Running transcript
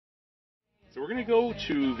So we're going to go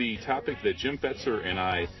to the topic that Jim Fetzer and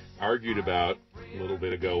I argued about a little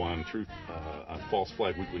bit ago on False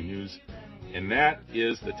Flag Weekly News, and that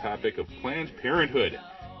is the topic of Planned Parenthood,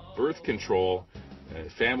 birth control,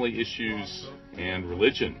 family issues, and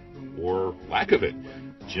religion, or lack of it.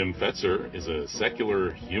 Jim Fetzer is a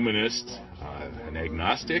secular humanist, an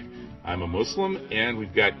agnostic. I'm a Muslim, and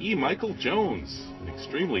we've got E. Michael Jones, an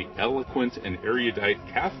extremely eloquent and erudite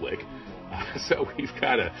Catholic. So we've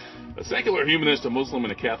got a secular humanist, a Muslim,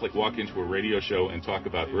 and a Catholic walk into a radio show and talk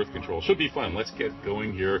about birth control. Should be fun. Let's get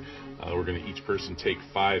going here. We're going to each person take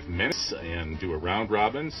 5 minutes and do a round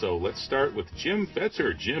robin. So let's start with Jim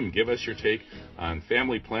Fetzer. Jim, give us your take on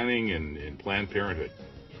family planning and Planned Parenthood.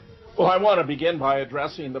 Well, I want to begin by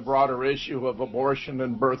addressing the broader issue of abortion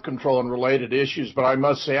and birth control and related issues, but I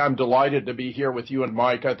must say I'm delighted to be here with you and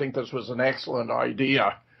Mike. I think this was an excellent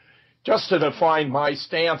idea. Just to define my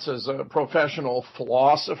stance as a professional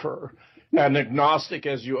philosopher, an agnostic,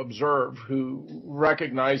 as you observe, who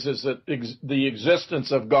recognizes that the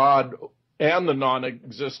existence of God and the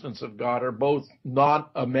non-existence of God are both not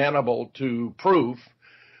amenable to proof,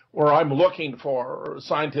 where I'm looking for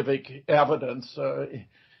scientific evidence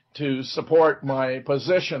to support my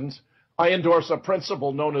positions, I endorse a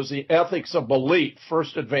principle known as the ethics of belief,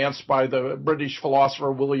 first advanced by the British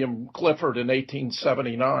philosopher William Clifford in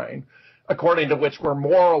 1879, according to which we're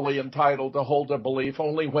morally entitled to hold a belief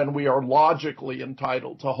only when we are logically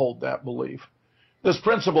entitled to hold that belief. This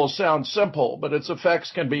principle sounds simple, but its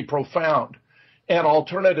effects can be profound. An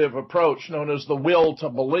alternative approach known as the will to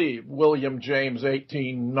believe, William James,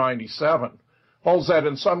 1897, holds that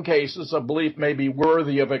in some cases a belief may be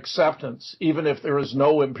worthy of acceptance, even if there is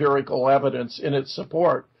no empirical evidence in its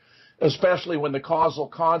support, especially when the causal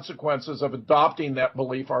consequences of adopting that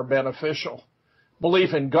belief are beneficial.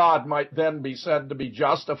 Belief in God might then be said to be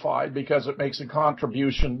justified because it makes a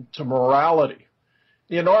contribution to morality.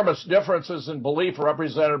 The enormous differences in belief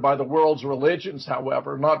represented by the world's religions,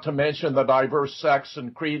 however, not to mention the diverse sects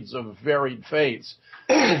and creeds of varied faiths,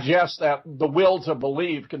 suggests that the will to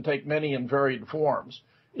believe can take many and varied forms.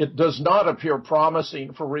 It does not appear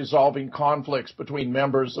promising for resolving conflicts between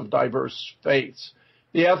members of diverse faiths.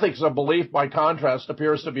 The ethics of belief, by contrast,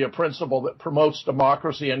 appears to be a principle that promotes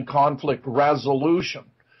democracy and conflict resolution.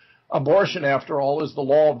 Abortion, after all, is the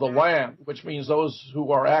law of the land, which means those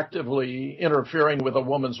who are actively interfering with a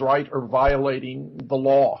woman's right are violating the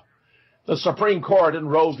law. The Supreme Court in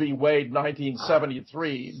Roe v. Wade,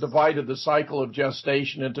 1973, divided the cycle of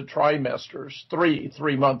gestation into trimesters,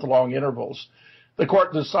 three-month-long intervals. The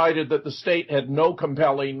court decided that the state had no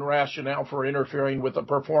compelling rationale for interfering with the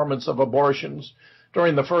performance of abortions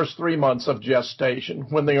during the first 3 months of gestation,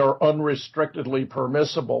 when they are unrestrictedly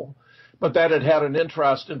permissible, but that it had an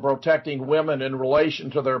interest in protecting women in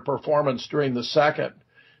relation to their performance during the second,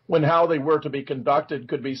 when how they were to be conducted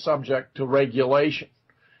could be subject to regulation.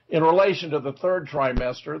 In relation to the third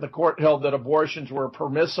trimester, the court held that abortions were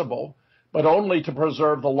permissible, but only to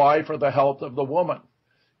preserve the life or the health of the woman.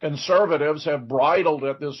 Conservatives have bridled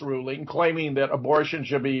at this ruling, claiming that abortion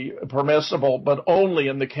should be permissible, but only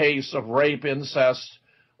in the case of rape, incest,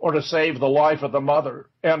 or to save the life of the mother,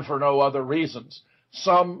 and for no other reasons.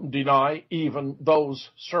 Some deny even those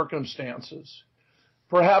circumstances.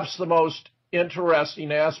 Perhaps the most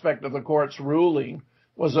interesting aspect of the court's ruling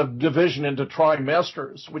was a division into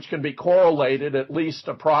trimesters, which can be correlated, at least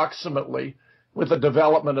approximately, with the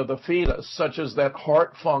development of the fetus, such as that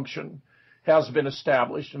heart function has been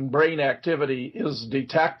established and brain activity is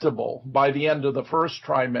detectable by the end of the first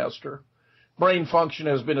trimester. Brain function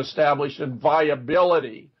has been established and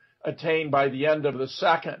viability attained by the end of the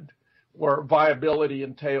second, where viability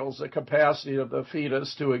entails the capacity of the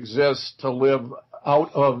fetus to exist, to live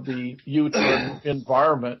out of the uterine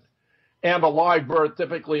environment. And a live birth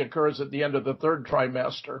typically occurs at the end of the third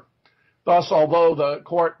trimester. Thus, although the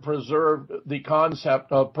court preserved the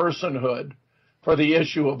concept of personhood for the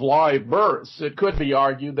issue of live births, it could be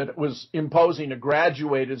argued that it was imposing a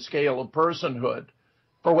graduated scale of personhood,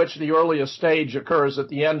 for which the earliest stage occurs at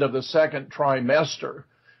the end of the second trimester,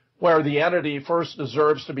 where the entity first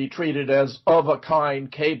deserves to be treated as of a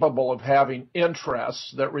kind capable of having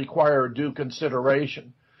interests that require due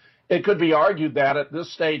consideration. It could be argued that at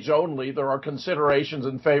this stage only there are considerations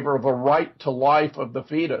in favor of a right to life of the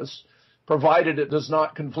fetus, provided it does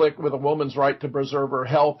not conflict with a woman's right to preserve her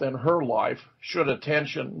health and her life, should a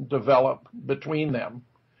tension develop between them.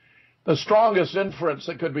 The strongest inference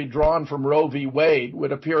that could be drawn from Roe v. Wade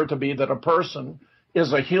would appear to be that a person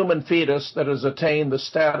is a human fetus that has attained the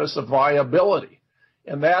status of viability,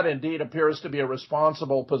 and that indeed appears to be a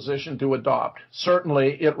responsible position to adopt.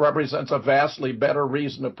 Certainly, it represents a vastly better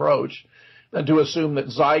reasoned approach than to assume that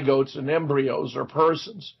zygotes and embryos are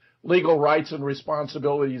persons. Legal rights and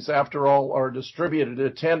responsibilities, after all, are distributed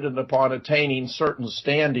attendant upon attaining certain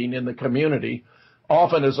standing in the community,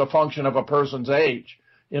 often as a function of a person's age.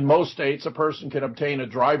 In most states, a person can obtain a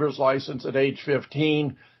driver's license at age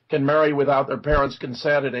 15, can marry without their parents'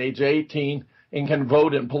 consent at age 18, and can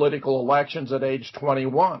vote in political elections at age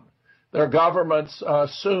 21. Their governments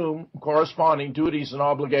assume corresponding duties and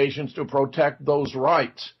obligations to protect those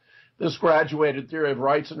rights. This graduated theory of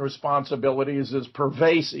rights and responsibilities is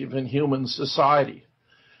pervasive in human society.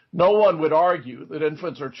 No one would argue that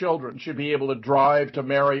infants or children should be able to drive, to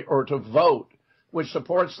marry, or to vote, which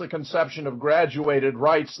supports the conception of graduated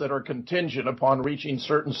rights that are contingent upon reaching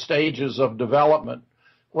certain stages of development,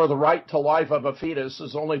 where the right to life of a fetus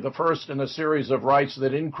is only the first in a series of rights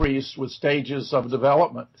that increase with stages of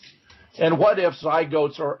development. And what if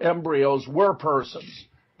zygotes or embryos were persons?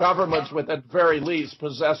 Governments, with at very least,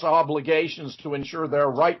 possess obligations to ensure their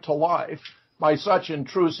right to life by such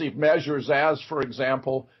intrusive measures as, for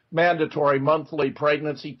example, mandatory monthly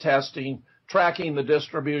pregnancy testing, tracking the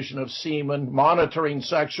distribution of semen, monitoring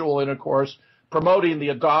sexual intercourse, promoting the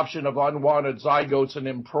adoption of unwanted zygotes and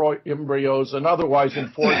embryos, and otherwise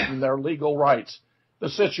enforcing their legal rights. The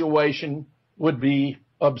situation would be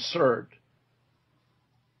absurd.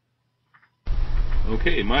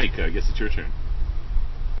 Okay, Mike, I guess it's your turn.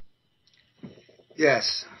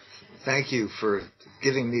 Yes, thank you for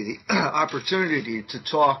giving me the opportunity to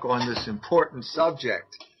talk on this important subject.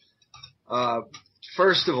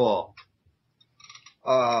 First of all,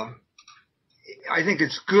 I think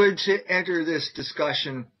it's good to enter this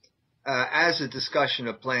discussion as a discussion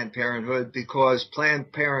of Planned Parenthood, because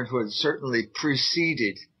Planned Parenthood certainly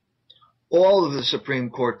preceded all of the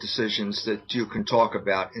Supreme Court decisions that you can talk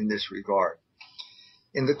about in this regard.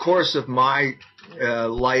 In the course of my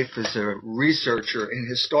life as a researcher and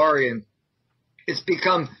historian, it's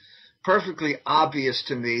become perfectly obvious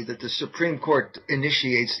to me that the Supreme Court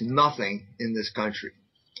initiates nothing in this country.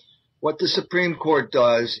 What the Supreme Court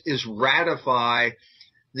does is ratify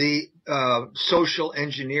the social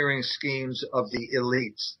engineering schemes of the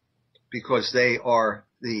elites, because they are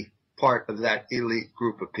the part of that elite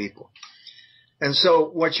group of people. And so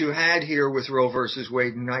what you had here with Roe versus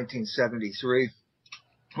Wade in 1973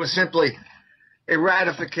 was simply a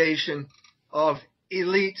ratification of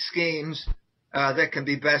elite schemes that can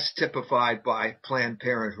be best typified by Planned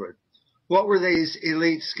Parenthood. What were these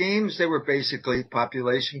elite schemes? They were basically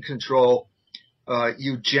population control,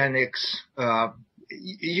 eugenics.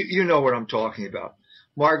 You know what I'm talking about.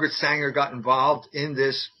 Margaret Sanger got involved in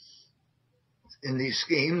these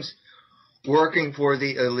schemes, working for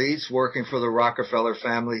the elites, working for the Rockefeller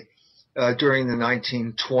family during the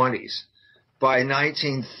 1920s. By the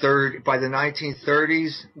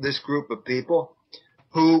 1930s, this group of people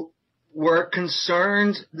who were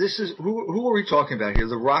concerned, who are we talking about here?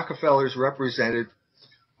 The Rockefellers represented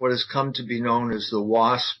what has come to be known as the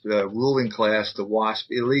WASP ruling class, the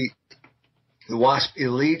WASP elite. The WASP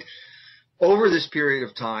elite, over this period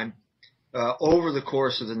of time, over the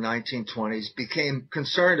course of the 1920s, became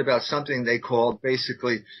concerned about something they called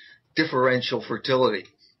basically differential fertility.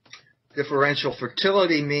 Differential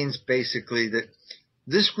fertility means basically that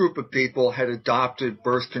this group of people had adopted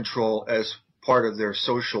birth control as part of their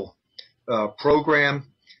social program.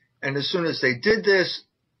 And as soon as they did this,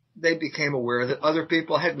 they became aware that other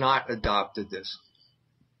people had not adopted this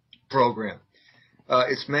program.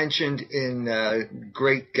 It's mentioned in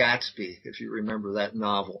Great Gatsby, if you remember that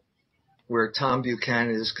novel, where Tom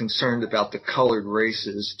Buchanan is concerned about the colored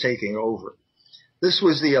races taking over. This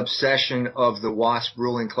was the obsession of the WASP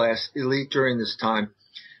ruling class elite during this time.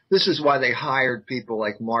 This is why they hired people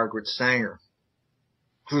like Margaret Sanger,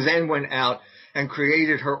 who then went out and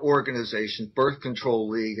created her organization, Birth Control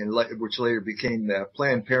League, which later became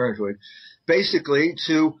Planned Parenthood, basically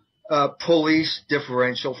to police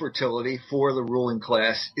differential fertility for the ruling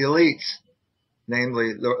class elites,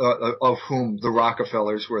 namely of whom the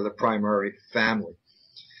Rockefellers were the primary family.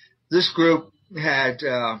 This group had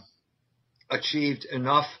achieved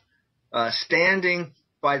enough standing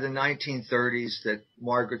by the 1930s that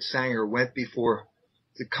Margaret Sanger went before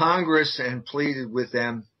the Congress and pleaded with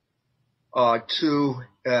them to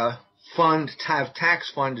have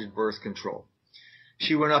tax-funded birth control.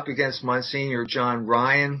 She went up against Monsignor John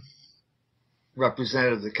Ryan,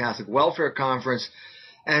 representative of the Catholic Welfare Conference,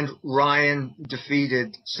 and Ryan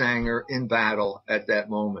defeated Sanger in battle at that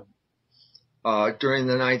moment. During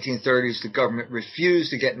the 1930s, the government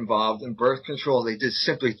refused to get involved in birth control. They just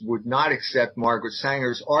simply would not accept Margaret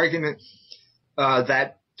Sanger's argument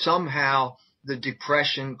that somehow the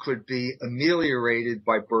depression could be ameliorated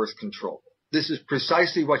by birth control. This is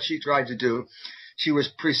precisely what she tried to do. She was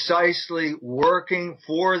precisely working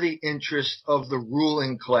for the interest of the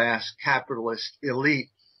ruling class capitalist elite.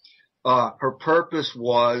 Her purpose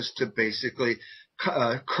was to basically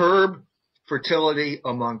curb fertility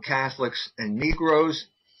among Catholics and Negroes,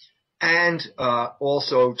 and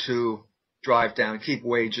also to drive down, keep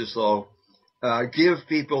wages low, give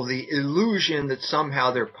people the illusion that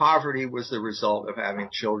somehow their poverty was the result of having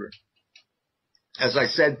children. As I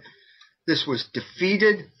said, this was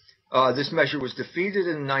defeated. This measure was defeated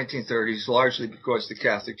in the 1930s, largely because the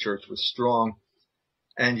Catholic Church was strong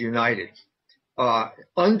and united.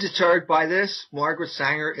 Undeterred by this, Margaret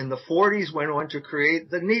Sanger in the 40s went on to create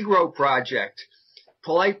the Negro Project.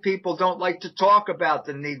 Polite people don't like to talk about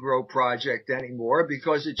the Negro Project anymore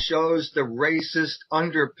because it shows the racist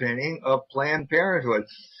underpinning of Planned Parenthood.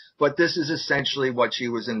 But this is essentially what she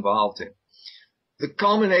was involved in. The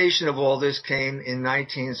culmination of all this came in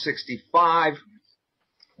 1965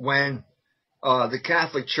 when the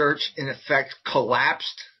Catholic Church, in effect,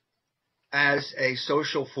 collapsed as a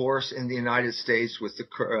social force in the United States with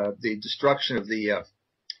the destruction of the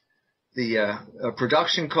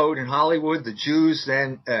production code in Hollywood. The Jews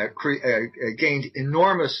then gained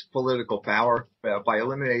enormous political power by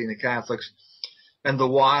eliminating the Catholics, and the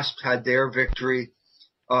WASP had their victory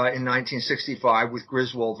in 1965 with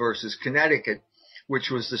Griswold versus Connecticut, which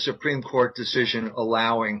was the Supreme Court decision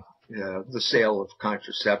allowing the sale of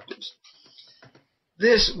contraceptives.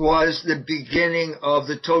 This was the beginning of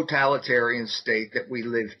the totalitarian state that we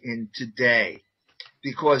live in today,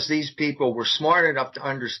 because these people were smart enough to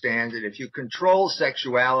understand that if you control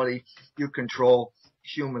sexuality, you control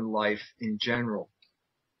human life in general.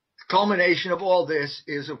 The culmination of all this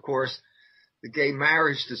is, of course, the gay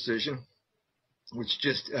marriage decision, which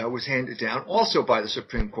just was handed down also by the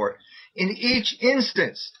Supreme Court. In each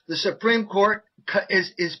instance, the Supreme Court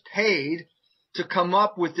is paid to come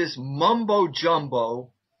up with this mumbo-jumbo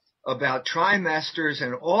about trimesters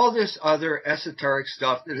and all this other esoteric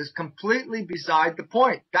stuff that is completely beside the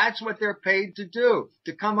point. That's what they're paid to do,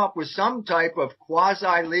 to come up with some type of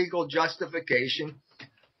quasi-legal justification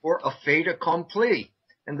for a fait accompli.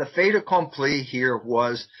 And the fait accompli here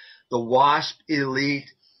was the WASP elite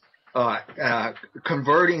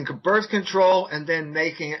converting to birth control and then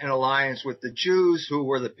making an alliance with the Jews, who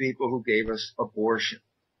were the people who gave us abortion.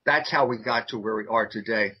 That's how we got to where we are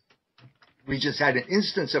today. We just had an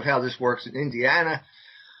instance of how this works in Indiana,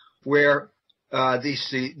 where the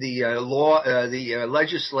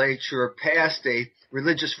legislature passed a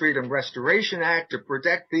Religious Freedom Restoration Act to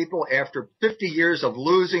protect people after 50 years of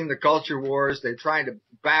losing the culture wars. They're trying to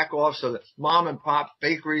back off so that mom and pop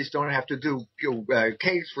bakeries don't have to do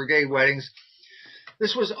cakes for gay weddings.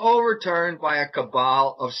 This was overturned by a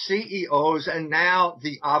cabal of CEOs and now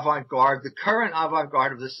the avant-garde, the current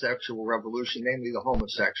avant-garde of the sexual revolution, namely the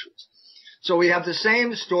homosexuals. So we have the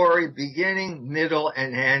same story, beginning, middle,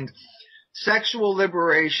 and end. Sexual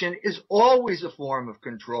liberation is always a form of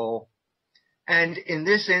control. And in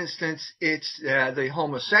this instance, it's the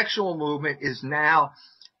homosexual movement is now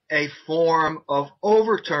a form of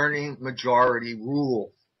overturning majority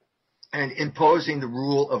rule and imposing the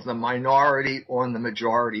rule of the minority on the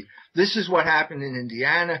majority. This is what happened in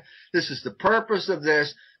Indiana. This is the purpose of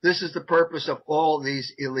this. This is the purpose of all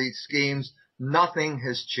these elite schemes. Nothing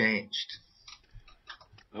has changed.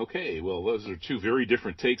 Okay, well, those are two very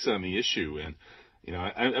different takes on the issue. And, you know,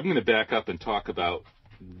 I'm going to back up and talk about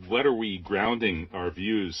what are we grounding our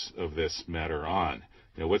views of this matter on?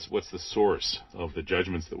 You know, what's the source of the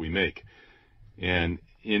judgments that we make? And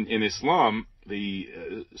in Islam,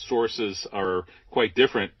 the sources are quite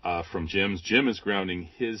different from Jim's. Jim is grounding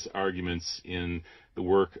his arguments in the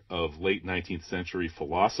work of late 19th century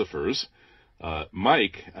philosophers.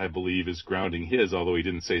 Mike, I believe, is grounding his, although he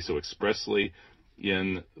didn't say so expressly,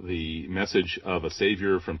 in the message of a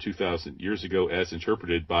savior from 2,000 years ago as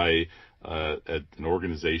interpreted by an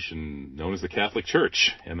organization known as the Catholic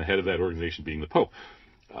Church, and the head of that organization being the Pope.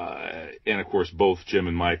 And, of course, both Jim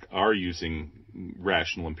and Mike are using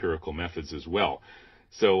rational empirical methods as well.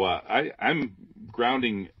 So I'm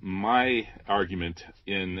grounding my argument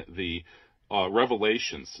in the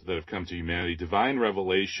revelations that have come to humanity. Divine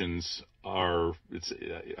revelations are,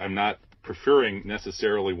 I'm not preferring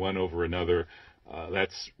necessarily one over another.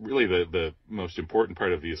 That's really the most important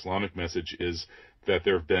part of the Islamic message, is that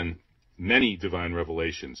there have been many divine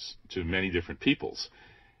revelations to many different peoples.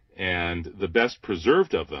 And the best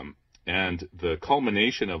preserved of them, and the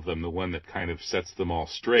culmination of them, the one that kind of sets them all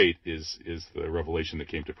straight, is the revelation that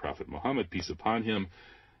came to Prophet Muhammad, peace upon him.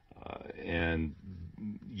 And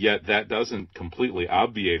yet that doesn't completely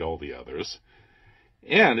obviate all the others.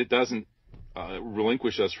 And it doesn't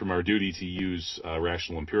relinquish us from our duty to use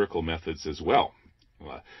rational empirical methods as well.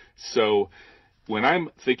 So when I'm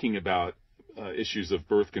thinking about issues of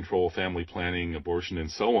birth control, family planning, abortion,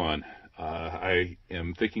 and so on, I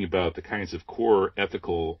am thinking about the kinds of core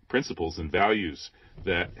ethical principles and values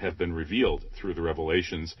that have been revealed through the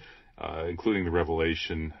revelations, including the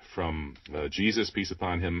revelation from Jesus, peace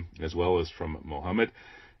upon him, as well as from Muhammad.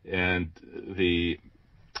 And the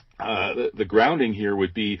grounding here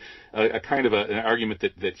would be a kind of an argument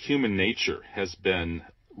that human nature has been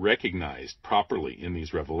recognized properly in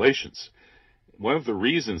these revelations. One of the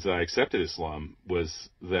reasons that I accepted Islam was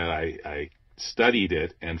that I studied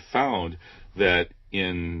it and found that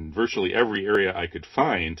in virtually every area I could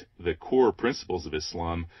find, the core principles of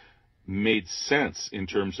Islam made sense in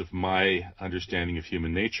terms of my understanding of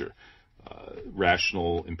human nature,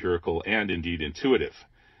 rational, empirical, and indeed intuitive.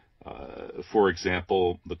 For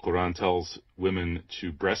example, the Quran tells women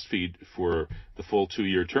to breastfeed for the full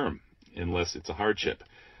 2-year term, unless it's a hardship.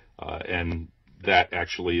 And that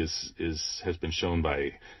actually has been shown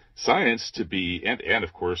by science to be, and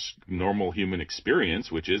of course, normal human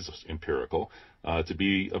experience, which is empirical, to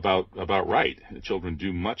be about right. Children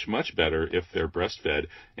do much, much better if they're breastfed,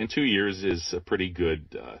 and 2 years is a pretty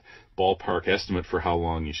good ballpark estimate for how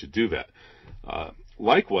long you should do that.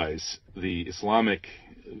 Likewise, the Islamic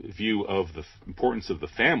view of the importance of the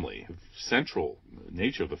family, central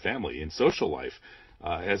nature of the family in social life,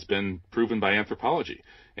 has been proven by anthropology.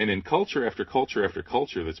 And in culture after culture after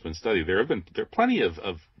culture that's been studied, there are plenty of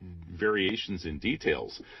variations in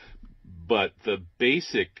details, but the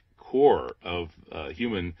basic core of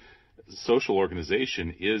human social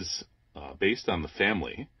organization is based on the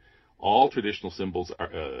family. All traditional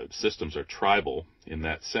systems are tribal in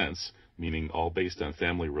that sense, meaning all based on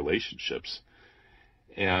family relationships.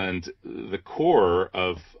 And the core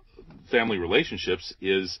of family relationships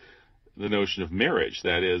is the notion of marriage,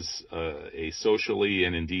 that is a socially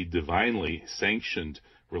and indeed divinely sanctioned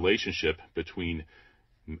relationship between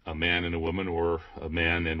a man and a woman, or a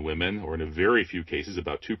man and women, or in a very few cases,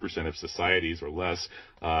 about 2% of societies or less,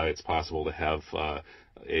 it's possible to have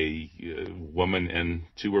a woman and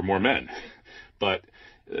 2 or more men. But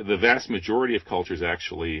the vast majority of cultures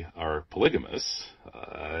actually are polygamous,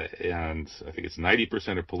 and I think it's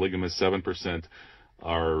 90% are polygamous, 7%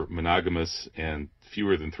 are monogamous, and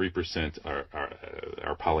fewer than 3%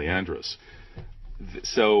 are polyandrous.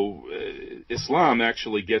 So Islam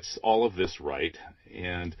actually gets all of this right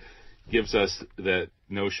and gives us that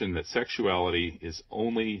notion that sexuality is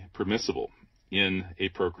only permissible in a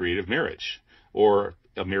procreative marriage, or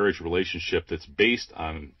a marriage relationship that's based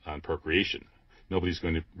on procreation. Nobody's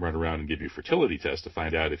going to run around and give you fertility tests to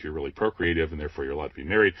find out if you're really procreative and therefore you're allowed to be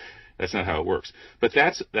married. That's not how it works. But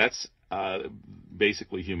that's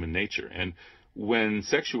basically human nature. And when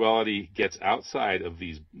sexuality gets outside of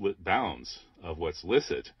these bounds of what's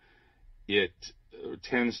licit, it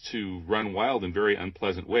tends to run wild in very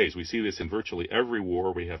unpleasant ways. We see this in virtually every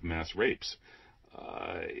war. We have mass rapes.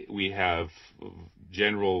 We have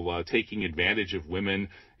general taking advantage of women,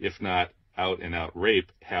 if not out-and-out rape,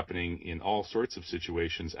 happening in all sorts of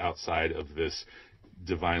situations outside of this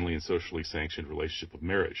divinely and socially sanctioned relationship of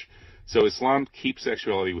marriage. So Islam keeps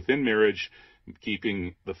sexuality within marriage,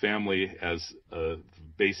 keeping the family as a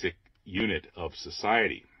basic unit of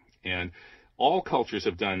society. And all cultures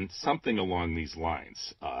have done something along these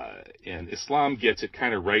lines. And Islam gets it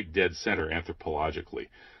kind of right dead center anthropologically.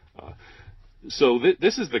 So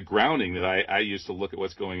this is the grounding that I use to look at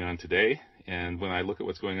what's going on today. And when I look at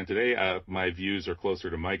what's going on today, my views are closer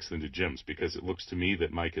to Mike's than to Jim's, because it looks to me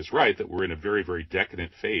that Mike is right, that we're in a very, very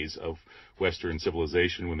decadent phase of Western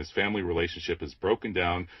civilization when this family relationship is broken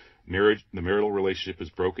down, the marital relationship is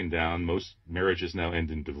broken down, most marriages now end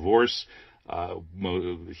in divorce,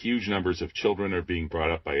 huge numbers of children are being brought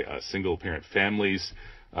up by single-parent families,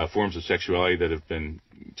 forms of sexuality that have been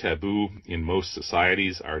taboo in most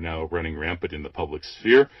societies are now running rampant in the public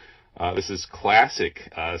sphere. This is classic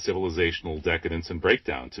civilizational decadence and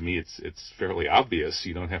breakdown. To me, it's fairly obvious.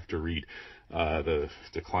 You don't have to read the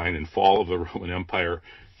decline and fall of the Roman Empire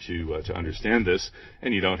to understand this,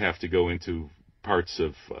 and you don't have to go into parts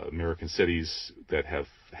of American cities that have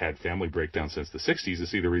had family breakdown since the 60s to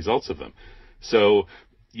see the results of them. So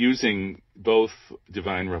using both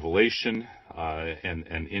divine revelation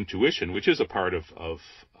and intuition, which is a part of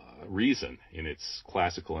reason in its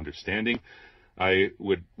classical understanding, I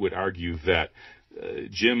would argue that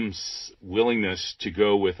Jim's willingness to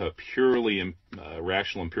go with a purely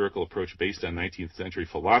rational empirical approach based on 19th century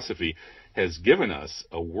philosophy has given us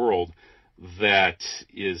a world that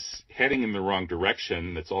is heading in the wrong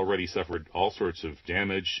direction, that's already suffered all sorts of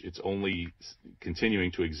damage. It's only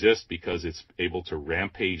continuing to exist because it's able to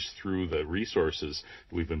rampage through the resources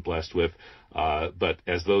we've been blessed with. But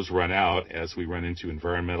as those run out, as we run into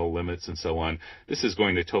environmental limits and so on, this is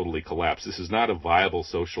going to totally collapse. This is not a viable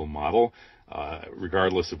social model,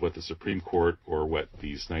 regardless of what the Supreme Court or what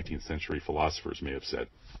these 19th century philosophers may have said.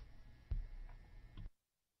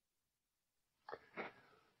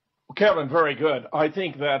 Kevin, very good. I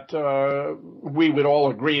think that we would all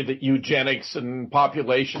agree that eugenics and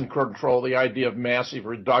population control, the idea of massive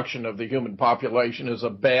reduction of the human population, is a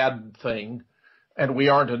bad thing, and we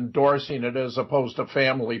aren't endorsing it as opposed to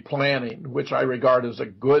family planning, which I regard as a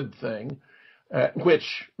good thing,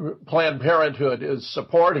 which Planned Parenthood is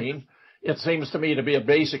supporting. It seems to me to be a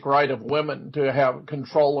basic right of women to have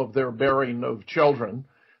control of their bearing of children.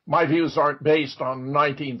 My views aren't based on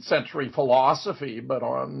 19th century philosophy, but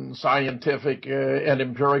on scientific and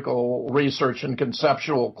empirical research and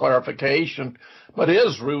conceptual clarification, but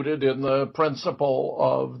is rooted in the principle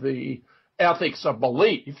of the ethics of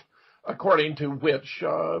belief, according to which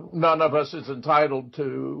none of us is entitled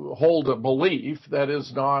to hold a belief that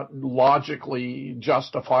is not logically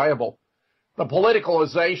justifiable. The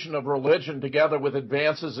politicalization of religion, together with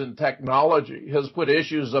advances in technology, has put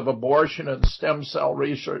issues of abortion and stem cell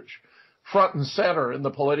research front and center in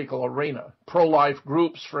the political arena. Pro-life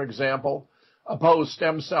groups, for example, oppose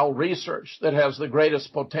stem cell research that has the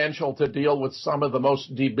greatest potential to deal with some of the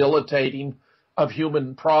most debilitating of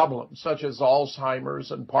human problems, such as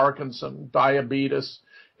Alzheimer's and Parkinson, diabetes,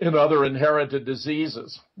 and other inherited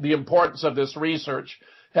diseases. The importance of this research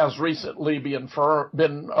has recently been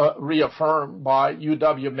reaffirmed by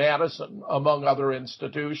UW-Madison, among other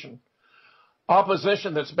institutions.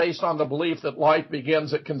 Opposition that's based on the belief that life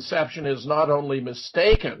begins at conception is not only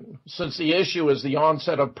mistaken, since the issue is the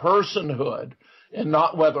onset of personhood and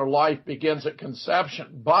not whether life begins at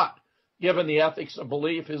conception, but, given the ethics of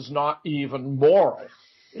belief, is not even moral.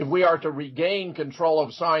 If we are to regain control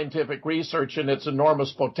of scientific research and its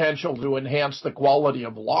enormous potential to enhance the quality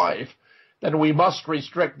of life, then we must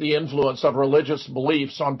restrict the influence of religious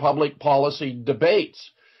beliefs on public policy debates.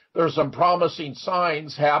 There are some promising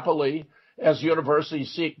signs, happily, as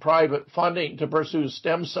universities seek private funding to pursue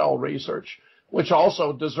stem cell research, which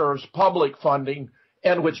also deserves public funding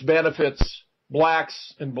and which benefits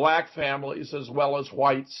blacks and black families as well as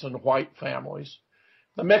whites and white families.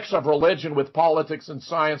 The mix of religion with politics and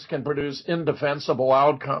science can produce indefensible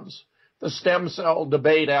outcomes. The stem cell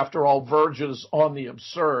debate, after all, verges on the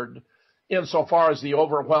absurd, insofar as the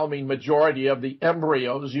overwhelming majority of the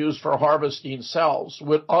embryos used for harvesting cells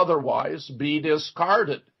would otherwise be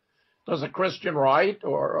discarded. Does a Christian right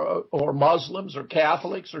or Muslims or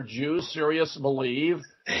Catholics or Jews seriously believe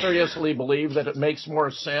that it makes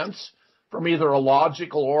more sense from either a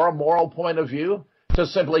logical or a moral point of view to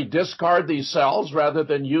simply discard these cells rather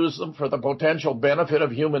than use them for the potential benefit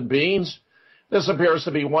of human beings? This appears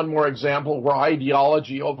to be one more example where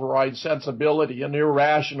ideology overrides sensibility and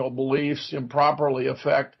irrational beliefs improperly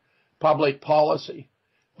affect public policy.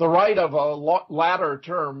 The right of a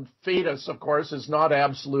latter-term fetus, of course, is not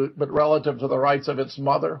absolute, but relative to the rights of its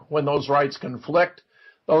mother. When those rights conflict,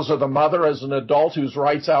 those of the mother as an adult whose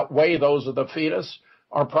rights outweigh those of the fetus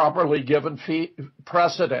are properly given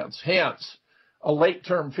precedence. Hence, a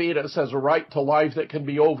late-term fetus has a right to life that can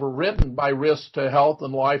be overridden by risk to health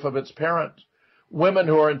and life of its parent. Women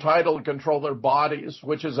who are entitled to control their bodies,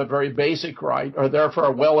 which is a very basic right, are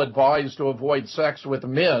therefore well advised to avoid sex with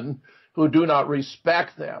men who do not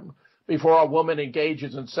respect them. Before a woman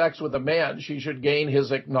engages in sex with a man, she should gain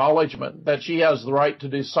his acknowledgement that she has the right to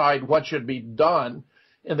decide what should be done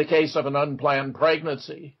in the case of an unplanned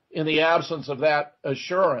pregnancy. In the absence of that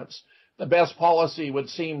assurance, the best policy would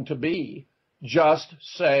seem to be just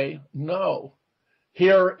say no.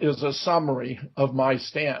 Here is a summary of my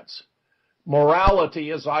stance. Morality,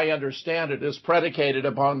 as I understand it, is predicated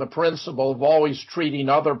upon the principle of always treating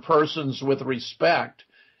other persons with respect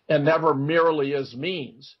and never merely as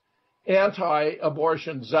means.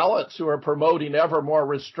 Anti-abortion zealots who are promoting ever more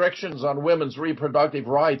restrictions on women's reproductive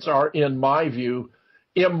rights are, in my view,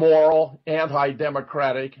 immoral,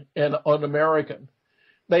 anti-democratic, and un-American.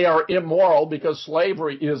 They are immoral because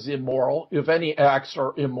slavery is immoral, if any acts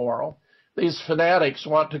are immoral. These fanatics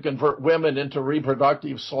want to convert women into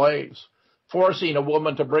reproductive slaves. Forcing a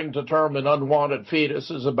woman to bring to term an unwanted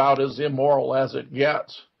fetus is about as immoral as it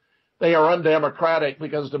gets. They are undemocratic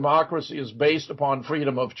because democracy is based upon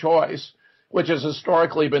freedom of choice, which has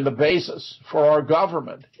historically been the basis for our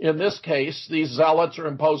government. In this case, these zealots are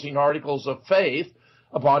imposing articles of faith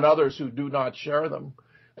upon others who do not share them.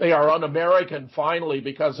 They are un-American, finally,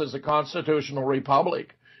 because as a constitutional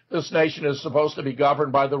republic, this nation is supposed to be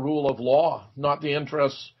governed by the rule of law, not the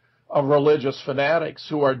interests of religious fanatics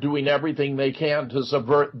who are doing everything they can to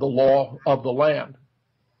subvert the law of the land.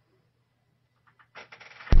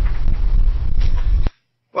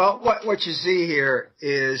 Well, what you see here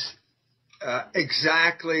is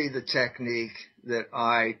exactly the technique that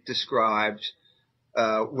I described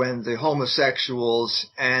when the homosexuals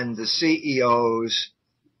and the CEOs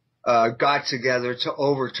got together to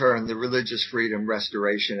overturn the Religious Freedom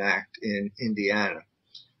Restoration Act in Indiana.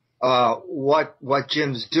 What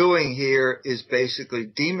Jim's doing here is basically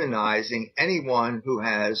demonizing anyone who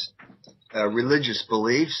has religious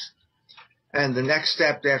beliefs. And the next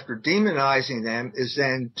step after demonizing them is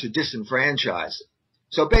then to disenfranchise them.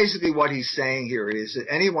 So basically what he's saying here is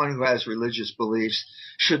that anyone who has religious beliefs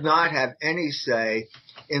should not have any say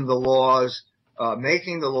in the laws,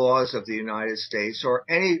 making the laws of the United States or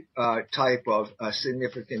any type of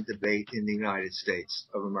significant debate in the United States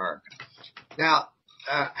of America. Now,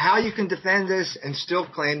 how you can defend this and still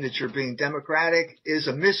claim that you're being democratic is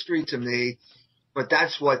a mystery to me, but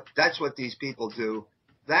that's what these people do.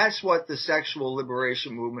 That's what the sexual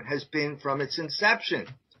liberation movement has been from its inception.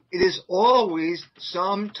 It is always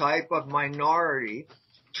some type of minority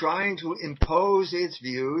trying to impose its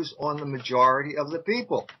views on the majority of the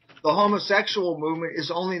people. The homosexual movement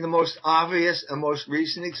is only the most obvious and most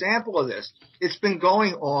recent example of this. It's been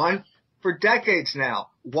going on for decades now.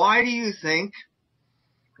 Why do you think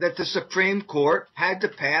that the Supreme Court had to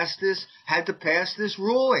pass this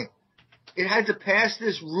ruling? It had to pass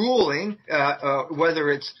this ruling, whether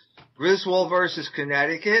it's Griswold versus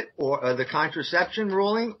Connecticut or the contraception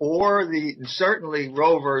ruling or certainly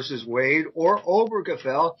Roe versus Wade or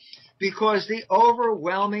Obergefell, because the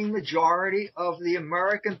overwhelming majority of the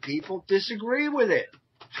American people disagree with it.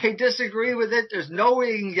 They disagree with it. There's no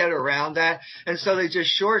way you can get around that. And so they just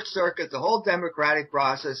short circuit the whole democratic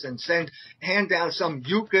process and hand down some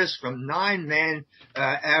ukase from 9 men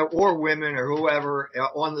or women or whoever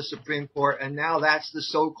on the Supreme Court. And now that's the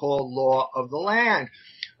so-called law of the land.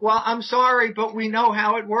 Well, I'm sorry, but we know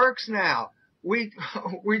how it works now. We're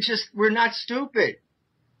not stupid.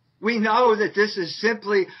 We know that this is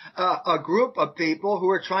simply a group of people who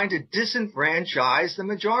are trying to disenfranchise the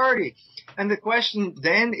majority. And the question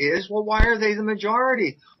then is, well, why are they the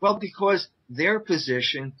majority? Well, because their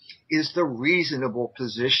position is the reasonable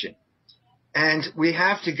position. And we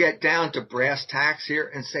have to get down to brass tacks here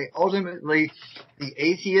and say, ultimately, the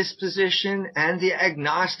atheist position and the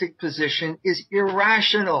agnostic position is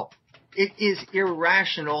irrational. It is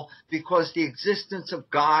irrational because the existence of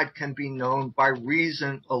God can be known by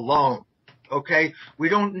reason alone. Okay? We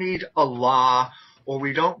don't need Allah or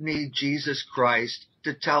we don't need Jesus Christ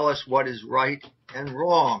to tell us what is right and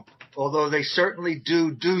wrong, although they certainly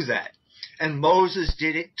do that. And Moses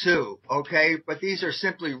did it too, okay? But these are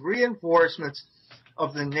simply reinforcements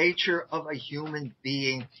of the nature of a human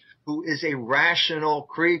being who is a rational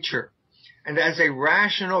creature. And as a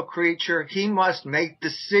rational creature, he must make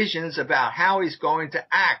decisions about how he's going to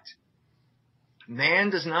act. Man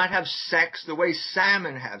does not have sex the way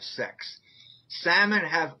salmon have sex. Salmon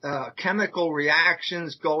have chemical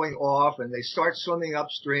reactions going off, and they start swimming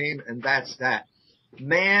upstream, and that's that.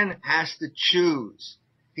 Man has to choose.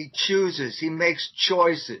 He chooses. He makes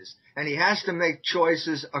choices. And he has to make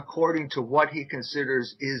choices according to what he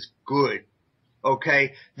considers is good.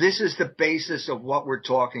 Okay? This is the basis of what we're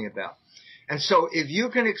talking about. And so if you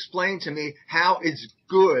can explain to me how it's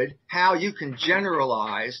good, how you can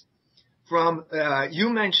generalize from, you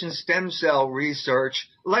mentioned stem cell research.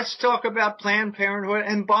 Let's talk about Planned Parenthood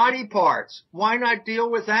and body parts. Why not deal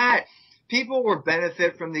with that? People will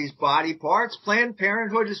benefit from these body parts. Planned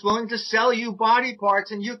Parenthood is willing to sell you body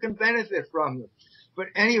parts and you can benefit from them. But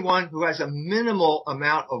anyone who has a minimal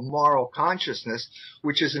amount of moral consciousness,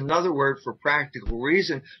 which is another word for practical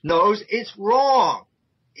reason, knows it's wrong.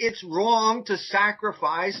 It's wrong to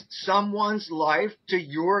sacrifice someone's life to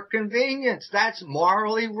your convenience. That's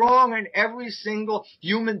morally wrong, and every single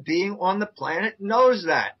human being on the planet knows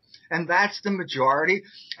that. And that's the majority,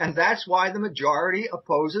 and that's why the majority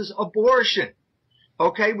opposes abortion.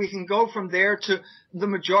 Okay, we can go from there to the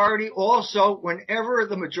majority also. Whenever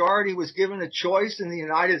the majority was given a choice in the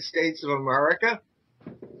United States of America,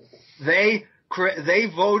 they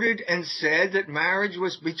voted and said that marriage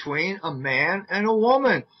was between a man and a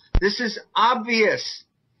woman. This is obvious.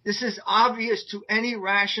 This is obvious to any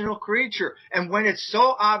rational creature. And when it's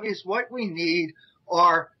so obvious, what we need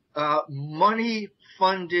are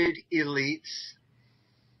money-funded elites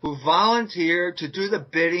who volunteer to do the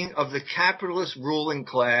bidding of the capitalist ruling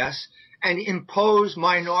class and impose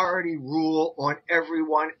minority rule on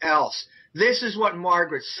everyone else. This is what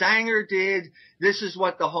Margaret Sanger did. This is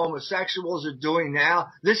what the homosexuals are doing now.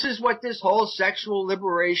 This is what this whole sexual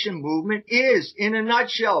liberation movement is, in a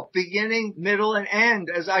nutshell, beginning, middle, and end.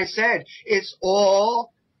 As I said, it's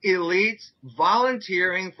all elites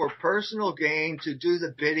volunteering for personal gain to do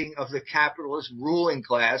the bidding of the capitalist ruling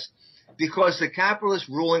class, because the capitalist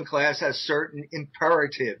ruling class has certain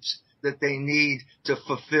imperatives that they need to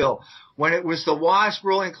fulfill. When it was the WASP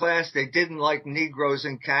ruling class, they didn't like Negroes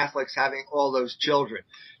and Catholics having all those children.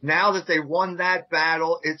 Now that they won that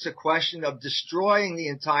battle, it's a question of destroying the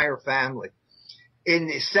entire family. In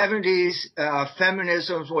the 70s,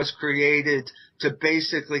 feminism was created to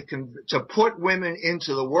basically to put women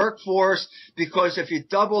into the workforce, because if you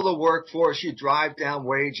double the workforce, you drive down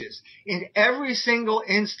wages. In every single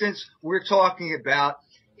instance we're talking about,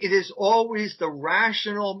 it is always the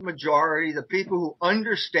rational majority, the people who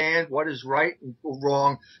understand what is right and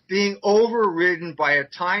wrong, being overridden by a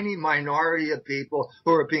tiny minority of people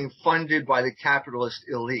who are being funded by the capitalist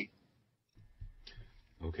elite.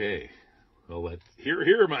 Okay. Well, let's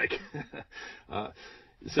hear, Mike.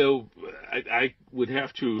 So I would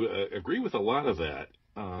have to agree with a lot of that.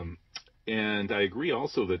 And I agree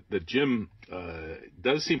also that Jim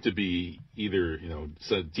does seem to be either,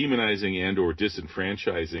 demonizing and or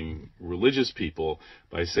disenfranchising religious people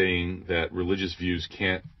by saying that religious views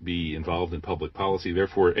can't be involved in public policy.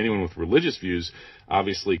 Therefore, anyone with religious views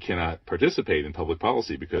obviously cannot participate in public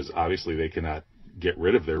policy, because obviously they cannot get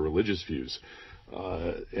rid of their religious views.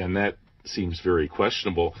 And that seems very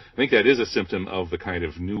questionable. I think that is a symptom of the kind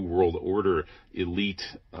of New World Order elite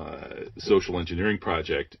social engineering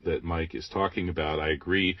project that Mike is talking about. I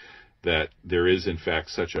agree that there is, in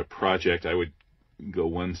fact, such a project. I would go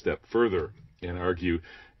one step further and argue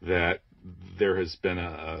that there has been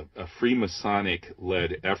a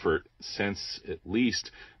Freemasonic-led effort since at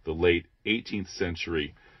least the late 18th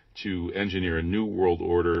century to engineer a New World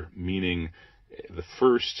Order, meaning the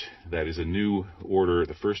first, that is a new order,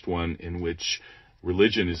 the first one in which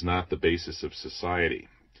religion is not the basis of society.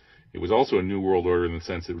 It was also a new world order in the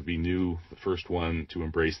sense it would be new, the first one to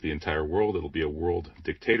embrace the entire world. It'll be a world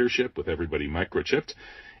dictatorship with everybody microchipped.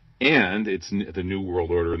 And it's the new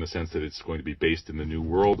world order in the sense that it's going to be based in the new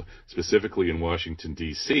world, specifically in Washington,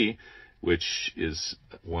 D.C., which is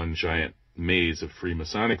one giant maze of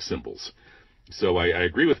Freemasonic symbols. So I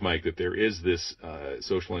agree with Mike that there is this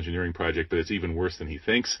social engineering project, but it's even worse than he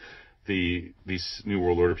thinks. These New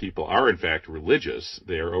World Order people are, in fact, religious.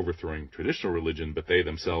 They are overthrowing traditional religion, but they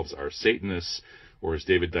themselves are Satanists, or as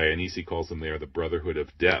David Dionisi calls them, they are the Brotherhood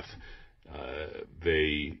of Death.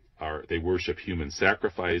 They worship human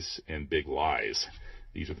sacrifice and big lies.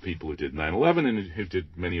 These are the people who did 9/11 and who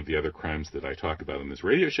did many of the other crimes that I talk about on this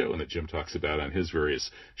radio show and that Jim talks about on his various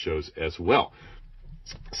shows as well.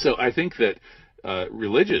 So I think that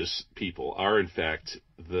religious people are, in fact,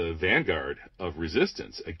 the vanguard of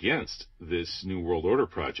resistance against this New World Order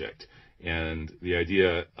project. And the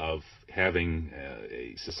idea of having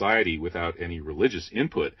a society without any religious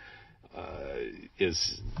input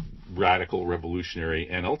is radical, revolutionary,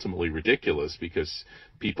 and ultimately ridiculous, because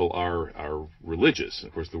people are religious.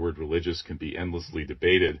 Of course, the word religious can be endlessly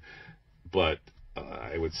debated, but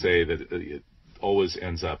I would say that it always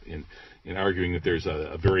ends up in arguing that there's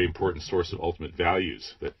a very important source of ultimate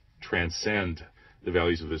values that transcend the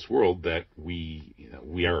values of this world that we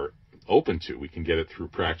are open to. We can get it through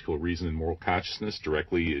practical reason and moral consciousness,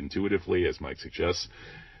 directly, intuitively, as Mike suggests,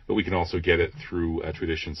 but we can also get it through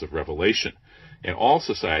traditions of revelation. And all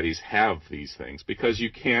societies have these things, because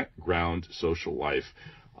you can't ground social life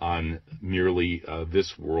on merely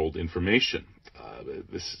this world information.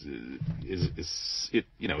 This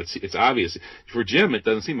it's obvious. For Jim, it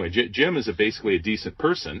doesn't seem like Jim is basically a decent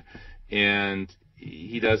person, and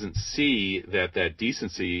he doesn't see that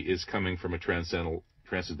decency is coming from a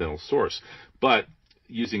transcendental source. But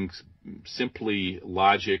using simply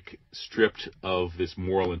logic stripped of this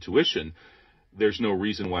moral intuition, there's no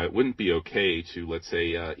reason why it wouldn't be okay to, let's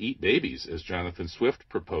say, eat babies, as Jonathan Swift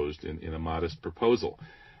proposed in a modest proposal.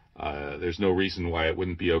 There's no reason why it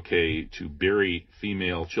wouldn't be okay to bury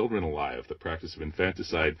female children alive, the practice of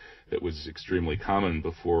infanticide that was extremely common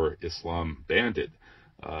before Islam banned it.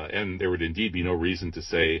 And there would indeed be no reason to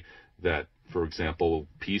say that, for example,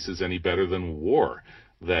 peace is any better than war,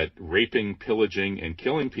 that raping, pillaging, and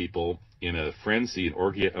killing people in a frenzy, an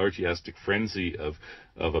orgiastic frenzy of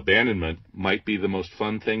abandonment might be the most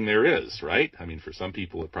fun thing there is, right? I mean, for some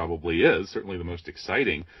people it probably is, certainly the most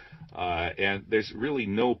exciting. And there's really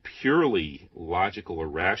no purely logical or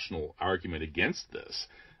rational argument against this,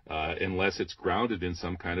 unless it's grounded in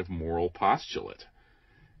some kind of moral postulate.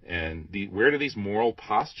 And where do these moral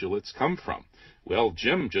postulates come from? Well,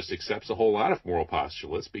 Jim just accepts a whole lot of moral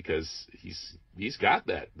postulates because he's got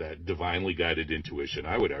that divinely guided intuition,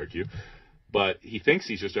 I would argue. But he thinks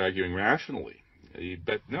he's just arguing rationally.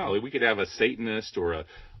 But no, we could have a Satanist or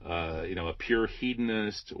a pure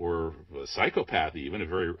hedonist or a psychopath, even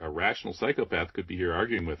a rational psychopath could be here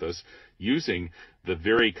arguing with us using the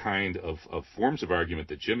very kind of forms of argument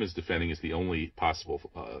that Jim is defending as the only possible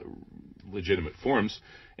legitimate forms,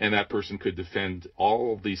 and that person could defend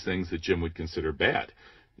all of these things that Jim would consider bad.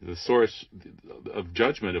 The source of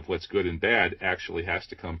judgment of what's good and bad actually has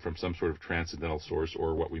to come from some sort of transcendental source,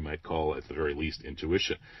 or what we might call, at the very least,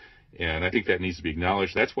 intuition. And I think that needs to be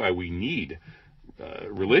acknowledged. That's why we need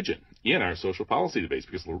religion in our social policy debates,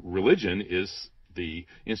 because religion is the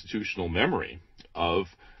institutional memory of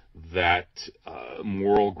that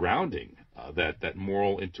moral grounding, that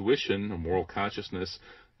moral intuition, or moral consciousness,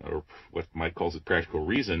 or what Mike calls it practical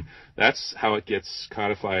reason. That's how it gets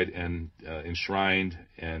codified and enshrined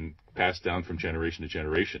and passed down from generation to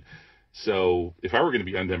generation. So if I were going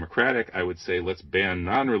to be undemocratic, I would say let's ban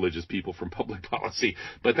non-religious people from public policy.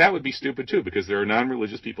 But that would be stupid too, because there are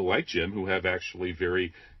non-religious people like Jim who have actually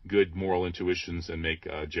very good moral intuitions and make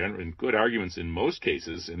good arguments in most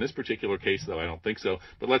cases. In this particular case, though, I don't think so.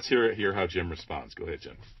 But let's hear how Jim responds. Go ahead,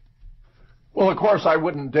 Jim. Well, of course, I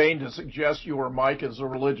wouldn't deign to suggest you or Mike is a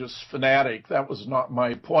religious fanatic. That was not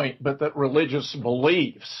my point. But that religious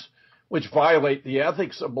beliefs, which violate the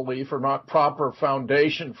ethics of belief, are not proper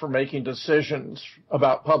foundation for making decisions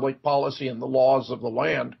about public policy and the laws of the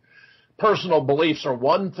land. Personal beliefs are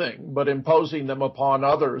one thing, but imposing them upon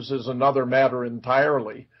others is another matter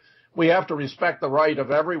entirely. We have to respect the right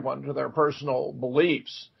of everyone to their personal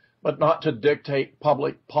beliefs, but not to dictate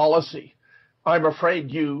public policy. I'm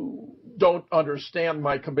afraid you don't understand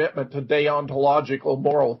my commitment to deontological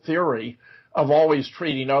moral theory of always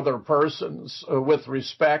treating other persons with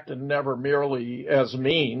respect and never merely as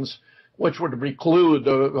means, which would preclude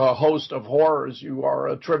a host of horrors you are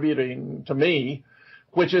attributing to me,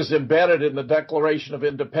 which is embedded in the Declaration of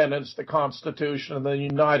Independence, the Constitution, and the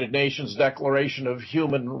United Nations Declaration of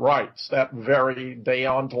Human Rights, that very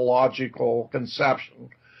deontological conception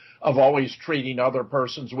of always treating other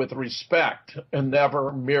persons with respect and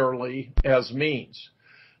never merely as means.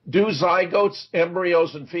 Do zygotes,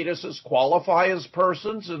 embryos, and fetuses qualify as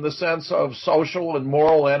persons in the sense of social and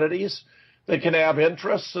moral entities that can have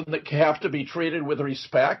interests and that have to be treated with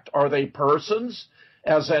respect? Are they persons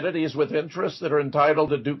as entities with interests that are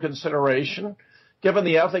entitled to due consideration? Given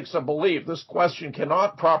the ethics of belief, this question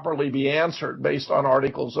cannot properly be answered based on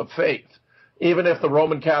articles of faith. Even if the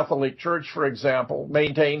Roman Catholic Church, for example,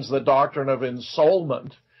 maintains the doctrine of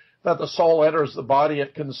ensoulment, that the soul enters the body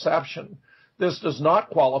at conception, this does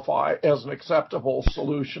not qualify as an acceptable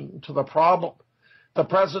solution to the problem. The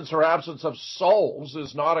presence or absence of souls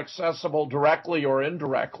is not accessible directly or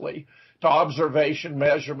indirectly to observation,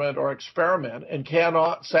 measurement, or experiment, and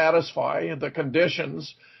cannot satisfy the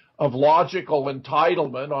conditions of logical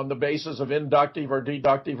entitlement on the basis of inductive or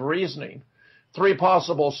deductive reasoning. Three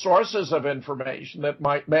possible sources of information that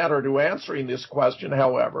might matter to answering this question,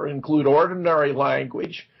 however, include ordinary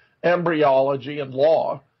language, embryology, and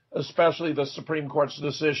law, especially the Supreme Court's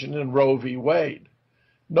decision in Roe v. Wade.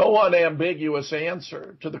 No unambiguous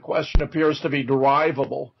answer to the question appears to be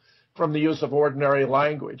derivable from the use of ordinary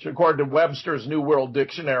language. According to Webster's New World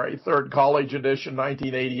Dictionary, 3rd College Edition,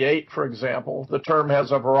 1988, for example, the term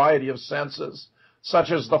has a variety of senses, such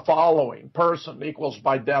as the following. Person equals,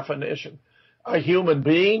 by definition, a human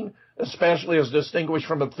being, especially as distinguished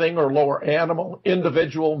from a thing or lower animal,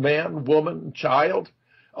 individual, man, woman, child,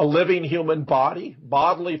 a living human body,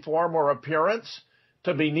 bodily form or appearance,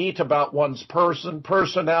 to be neat about one's person,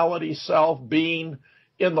 personality, self, being,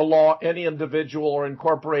 in the law, any individual or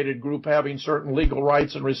incorporated group having certain legal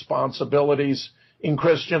rights and responsibilities, in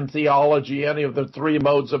Christian theology, any of the three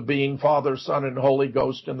modes of being, Father, Son, and Holy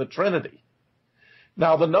Ghost in the Trinity.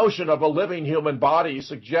 Now, the notion of a living human body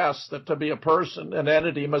suggests that to be a person, an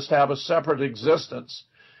entity must have a separate existence,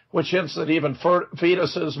 which hints that even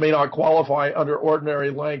fetuses may not qualify under ordinary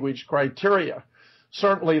language criteria.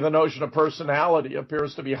 Certainly, the notion of personality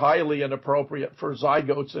appears to be highly inappropriate for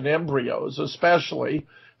zygotes and embryos, especially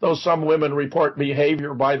though some women report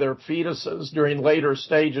behavior by their fetuses during later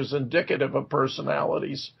stages indicative of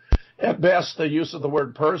personalities. At best, the use of the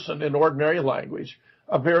word person in ordinary language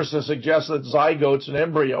appears to suggest that zygotes and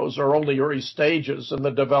embryos are only early stages in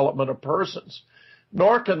the development of persons.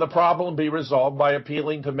 Nor can the problem be resolved by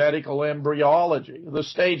appealing to medical embryology. The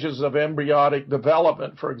stages of embryonic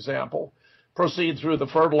development, for example, proceed through the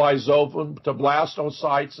fertilized ovum to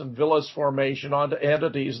blastocytes and villus formation onto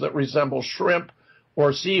entities that resemble shrimp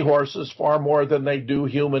or seahorses far more than they do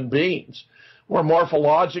human beings. Were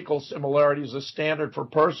morphological similarities a standard for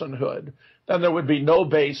personhood, then there would be no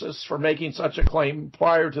basis for making such a claim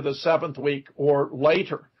prior to the 7th week or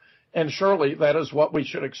later. And surely that is what we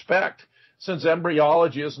should expect, since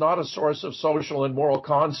embryology is not a source of social and moral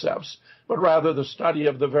concepts, but rather the study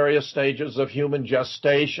of the various stages of human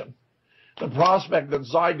gestation. The prospect that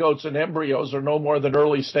zygotes and embryos are no more than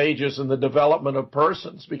early stages in the development of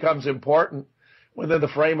persons becomes important within the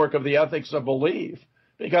framework of the ethics of belief,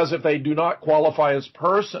 because if they do not qualify as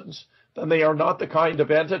persons, then they are not the kind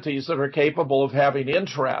of entities that are capable of having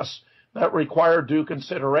interests that require due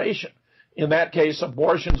consideration. In that case,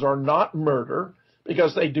 abortions are not murder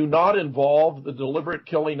because they do not involve the deliberate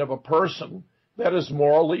killing of a person that is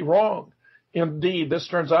morally wrong. Indeed, this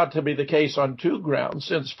turns out to be the case on 2 grounds,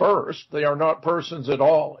 since first, they are not persons at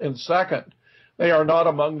all, and second, they are not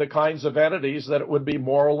among the kinds of entities that it would be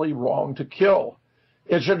morally wrong to kill.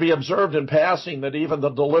 It should be observed in passing that even the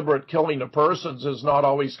deliberate killing of persons is not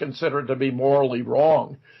always considered to be morally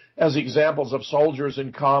wrong, as examples of soldiers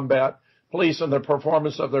in combat, police in the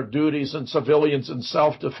performance of their duties, and civilians in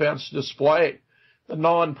self-defense display. The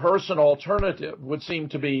non-person alternative would seem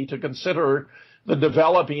to be to consider the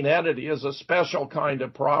developing entity as a special kind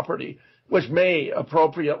of property, which may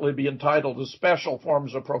appropriately be entitled to special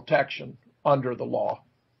forms of protection under the law.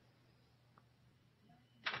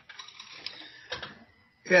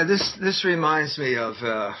 Yeah, this reminds me of,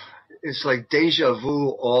 it's like deja vu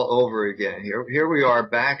all over again. Here we are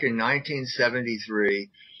back in 1973,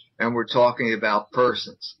 and we're talking about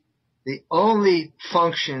persons. The only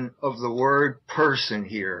function of the word person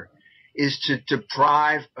here is to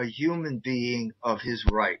deprive a human being of his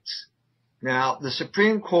rights. Now, the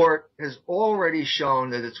Supreme Court has already shown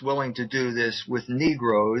that it's willing to do this with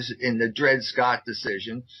Negroes in the Dred Scott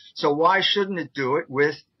decision, so why shouldn't it do it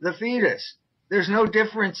with the fetus? There's no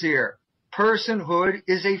difference here. Personhood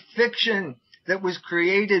is a fiction that was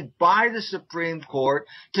created by the Supreme Court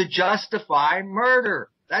to justify murder.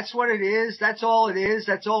 That's what it is. That's all it is.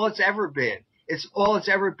 That's all it's ever been. It's all it's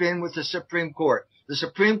ever been with the Supreme Court. The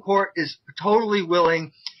Supreme Court is totally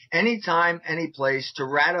willing, anytime, any place, to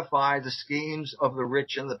ratify the schemes of the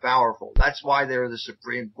rich and the powerful. That's why they're the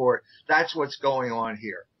Supreme Court. That's what's going on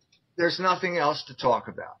here. There's nothing else to talk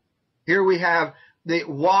about. Here we have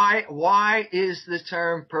why is the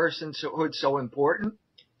term personhood so important?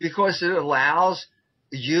 Because it allows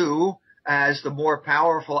you, as the more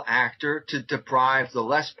powerful actor, to deprive the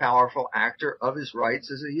less powerful actor of his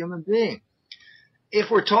rights as a human being.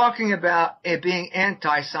 If we're talking about it being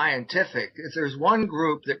anti-scientific, if there's one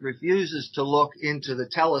group that refuses to look into the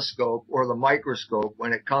telescope or the microscope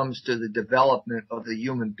when it comes to the development of the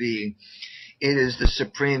human being, it is the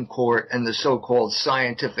Supreme Court and the so-called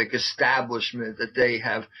scientific establishment that they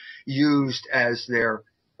have used as their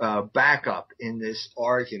backup in this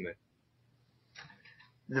argument.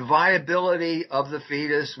 The viability of the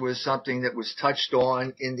fetus was something that was touched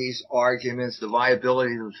on in these arguments. The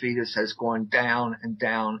viability of the fetus has gone down and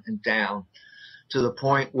down and down to the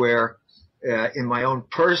point where, in my own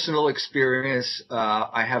personal experience,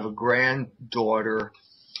 I have a granddaughter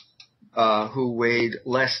who weighed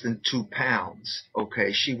less than 2 pounds.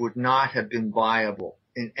 Okay, she would not have been viable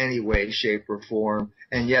in any way, shape, or form,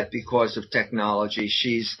 and yet because of technology,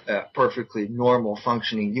 she's a perfectly normal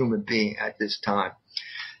functioning human being at this time.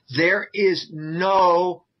 There is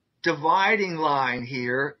no dividing line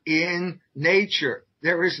here in nature.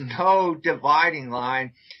 There is no dividing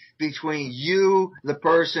line between you, the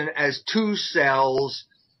person, as 2 cells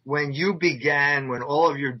when you began, when all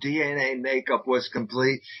of your DNA makeup was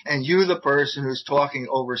complete, and you, the person who's talking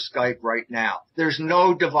over Skype right now. There's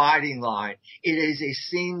no dividing line. It is a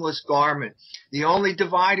seamless garment. The only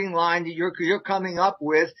dividing line that you're coming up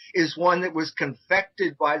with is one that was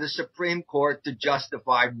confected by the Supreme Court to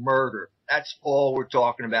justify murder. That's all we're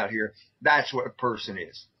talking about here. That's what a person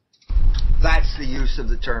is. That's the use of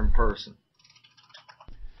the term person.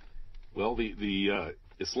 Well, the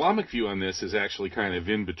Islamic view on this is actually kind of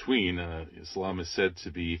in between. Islam is said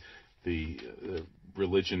to be the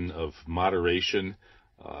religion of moderation,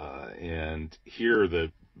 and here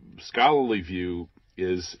the scholarly view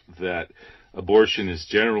is that abortion is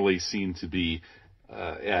generally seen to be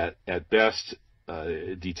at best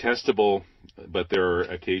detestable, but there are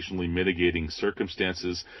occasionally mitigating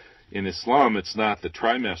circumstances. In Islam, it's not the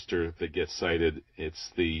trimester that gets cited,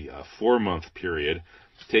 it's the 4-month period.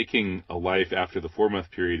 Taking a life after the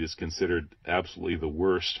 4-month period is considered absolutely the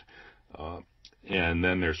worst. And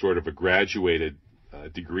then there's sort of a graduated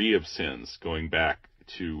degree of sins going back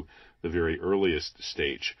to the very earliest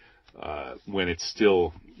stage. when it's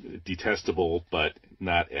still detestable but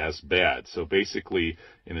not as bad. So basically,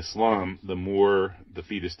 in Islam, the more the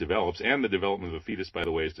fetus develops, and the development of the fetus, by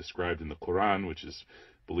the way, is described in the Quran, which is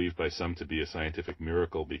believed by some to be a scientific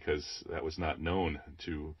miracle because that was not known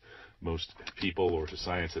to most people or to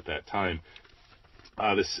science at that time.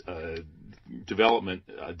 This development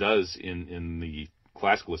does, in the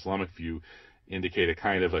classical Islamic view, indicate a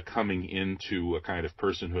kind of a coming into a kind of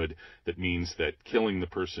personhood that means that killing the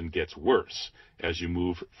person gets worse as you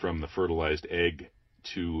move from the fertilized egg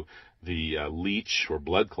to the leech or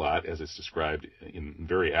blood clot, as it's described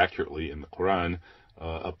very accurately in the Quran,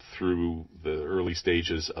 up through the early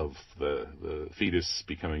stages of the fetus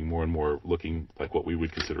becoming more and more looking like what we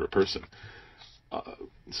would consider a person. But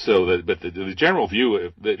the general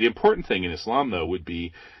view, the important thing in Islam, though, would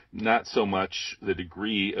be not so much the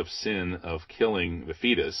degree of sin of killing the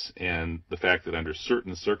fetus and the fact that under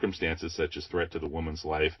certain circumstances, such as threat to the woman's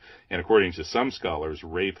life, and according to some scholars,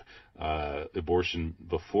 rape, abortion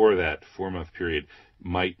before that 4-month period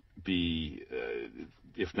might be,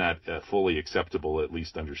 if not fully acceptable, at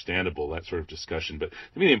least understandable, that sort of discussion. But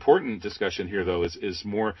to me, the important discussion here, though, is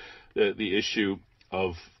more the issue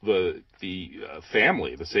of the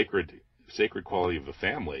family, the sacred quality of the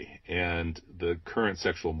family, and the current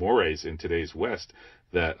sexual mores in today's West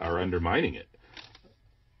that are undermining it.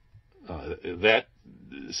 That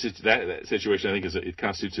situation, I think, it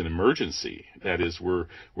constitutes an emergency. That is, we're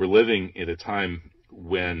living at a time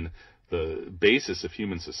when the basis of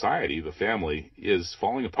human society, the family, is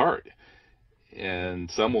falling apart. And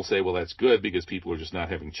some will say, well, that's good because people are just not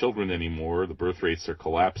having children anymore. The birth rates are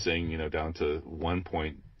collapsing, down to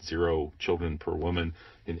 1.0 children per woman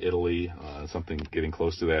in Italy, something getting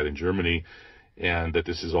close to that in Germany, and that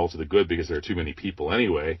this is all to the good because there are too many people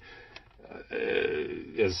anyway.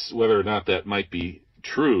 As whether or not that might be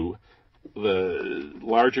true, the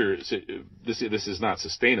larger this is not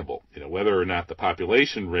sustainable. Whether or not the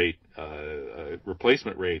population rate,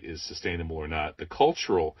 replacement rate is sustainable or not, the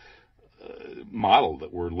cultural model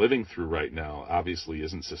that we're living through right now obviously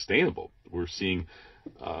isn't sustainable. We're seeing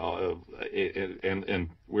we're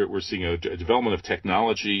seeing a development of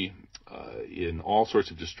technology in all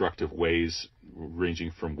sorts of destructive ways,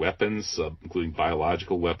 ranging from weapons, including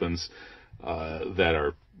biological weapons, that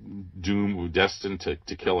are destined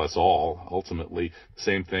to kill us all, ultimately.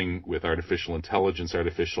 Same thing with artificial intelligence,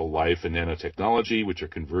 artificial life, and nanotechnology, which are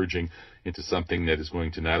converging into something that is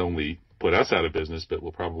going to not only put us out of business, but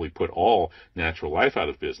will probably put all natural life out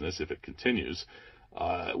of business if it continues.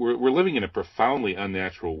 We're living in a profoundly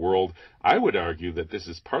unnatural world. I would argue that this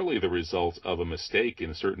is partly the result of a mistake in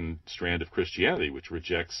a certain strand of Christianity, which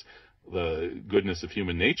rejects the goodness of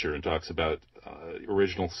human nature and talks about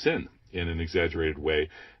original sin in an exaggerated way.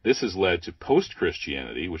 This has led to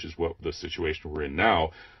post-Christianity, which is what the situation we're in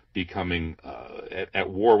now, becoming at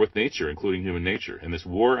war with nature, including human nature. And this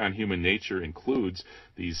war on human nature includes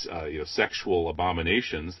these sexual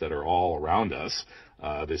abominations that are all around us,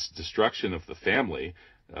 this destruction of the family,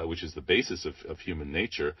 which is the basis of human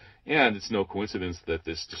nature. And it's no coincidence that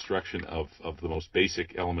this destruction of the most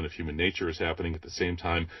basic element of human nature is happening at the same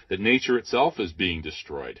time that nature itself is being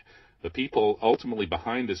destroyed. The people ultimately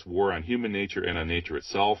behind this war on human nature and on nature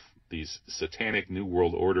itself, these satanic New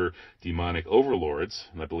World Order demonic overlords,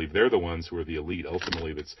 and I believe they're the ones who are the elite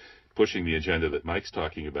ultimately that's pushing the agenda that Mike's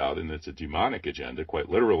talking about, and it's a demonic agenda, quite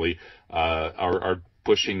literally, are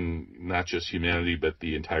pushing not just humanity but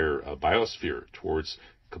the entire biosphere towards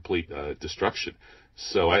complete destruction.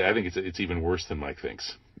 So I think it's even worse than Mike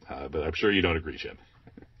thinks. But I'm sure you don't agree, Jim.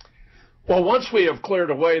 Well, once we have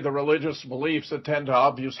cleared away the religious beliefs that tend to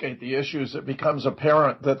obfuscate the issues, it becomes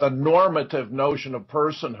apparent that the normative notion of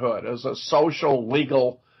personhood as a social,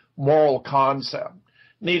 legal, moral concept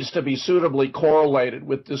needs to be suitably correlated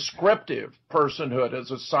with descriptive personhood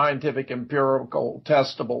as a scientific, empirical,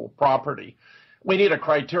 testable property. We need a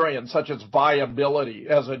criterion such as viability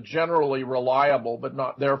as a generally reliable but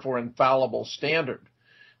not therefore infallible standard.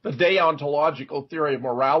 The deontological theory of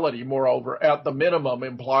morality, moreover, at the minimum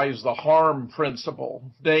implies the harm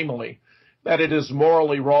principle, namely, that it is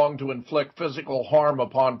morally wrong to inflict physical harm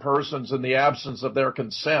upon persons in the absence of their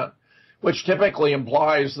consent, which typically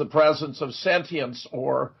implies the presence of sentience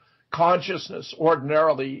or consciousness,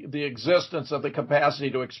 ordinarily the existence of the capacity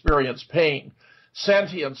to experience pain.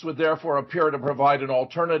 Sentience would therefore appear to provide an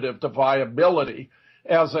alternative to viability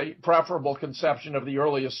as a preferable conception of the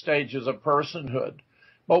earliest stages of personhood.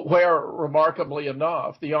 But where, remarkably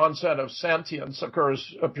enough, the onset of sentience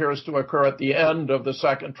appears to occur at the end of the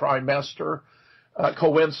second trimester,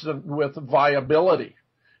 coincident with viability.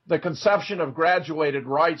 The conception of graduated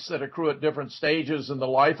rights that accrue at different stages in the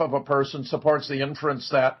life of a person supports the inference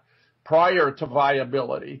that prior to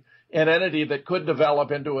viability, an entity that could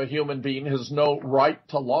develop into a human being has no right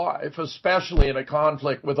to life, especially in a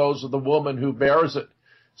conflict with those of the woman who bears it.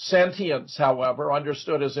 Sentience, however,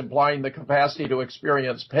 understood as implying the capacity to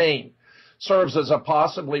experience pain, serves as a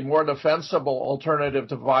possibly more defensible alternative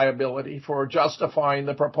to viability for justifying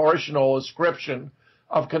the proportional ascription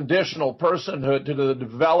of conditional personhood to the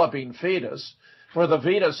developing fetus, where the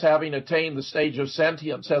fetus, having attained the stage of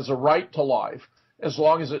sentience, has a right to life, as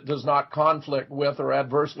long as it does not conflict with or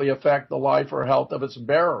adversely affect the life or health of its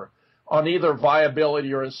bearer. On either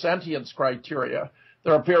viability or sentience criteria,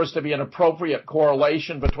 there appears to be an appropriate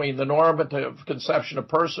correlation between the normative conception of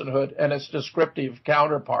personhood and its descriptive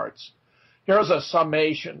counterparts. Here's a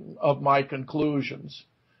summation of my conclusions.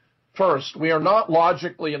 First, we are not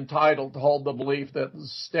logically entitled to hold the belief that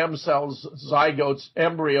stem cells, zygotes,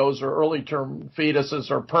 embryos, or early-term fetuses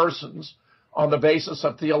are persons on the basis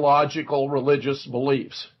of theological religious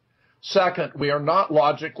beliefs. Second, we are not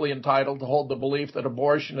logically entitled to hold the belief that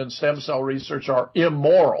abortion and stem cell research are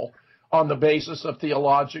immoral on the basis of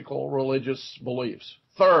theological religious beliefs.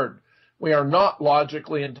 Third, we are not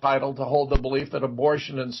logically entitled to hold the belief that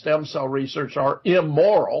abortion and stem cell research are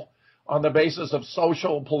immoral on the basis of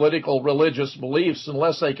social, political, religious beliefs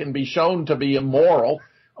unless they can be shown to be immoral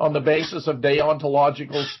on the basis of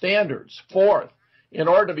deontological standards. Fourth, in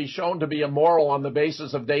order to be shown to be immoral on the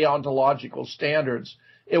basis of deontological standards,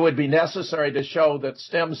 it would be necessary to show that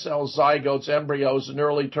stem cells, zygotes, embryos, and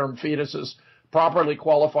early-term fetuses properly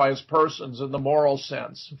qualify as persons in the moral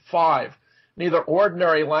sense. 5, neither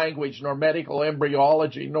ordinary language nor medical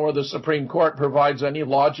embryology nor the Supreme Court provides any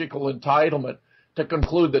logical entitlement to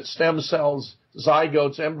conclude that stem cells,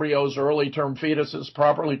 zygotes, embryos, or early-term fetuses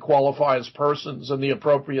properly qualify as persons in the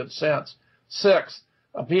appropriate sense. 6,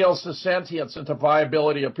 appeals to sentience and to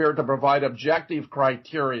viability appear to provide objective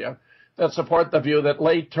criteria that support the view that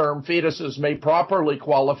late-term fetuses may properly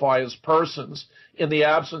qualify as persons in the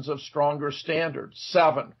absence of stronger standards.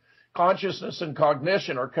 7, consciousness and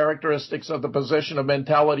cognition are characteristics of the position of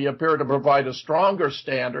mentality appear to provide a stronger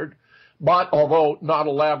standard, but although not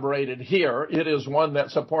elaborated here, it is one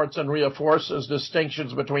that supports and reinforces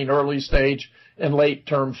distinctions between early-stage and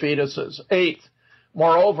late-term fetuses. 8,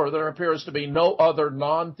 moreover, there appears to be no other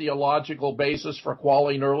non-theological basis for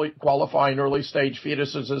qualifying early-stage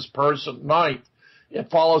fetuses as person. 9,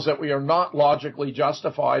 it follows that we are not logically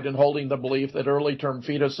justified in holding the belief that early-term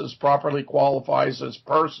fetuses properly qualifies as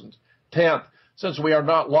persons. 10th, since we are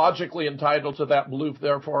not logically entitled to that belief,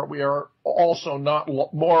 therefore we are also not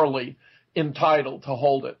morally entitled to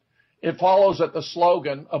hold it. It follows that the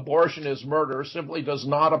slogan, abortion is murder, simply does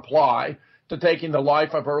not apply to taking the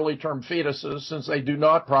life of early-term fetuses since they do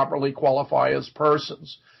not properly qualify as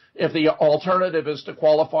persons. If the alternative is to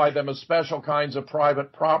qualify them as special kinds of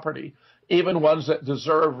private property, even ones that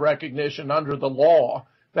deserve recognition under the law,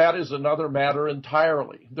 that is another matter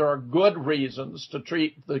entirely. There are good reasons to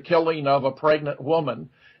treat the killing of a pregnant woman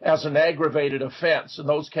as an aggravated offense in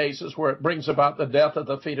those cases where it brings about the death of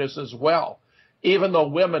the fetus as well. Even though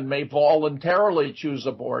women may voluntarily choose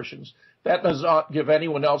abortions, that does not give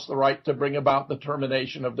anyone else the right to bring about the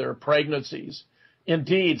termination of their pregnancies.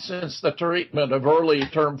 Indeed, since the treatment of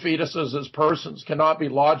early-term fetuses as persons cannot be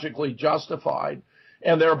logically justified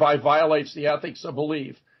and thereby violates the ethics of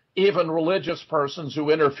belief, even religious persons who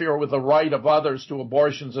interfere with the right of others to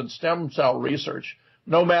abortions and stem cell research,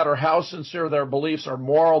 no matter how sincere their beliefs or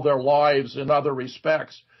moral their lives in other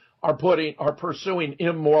respects, are pursuing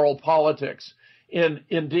immoral politics.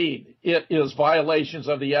 Indeed, it is violations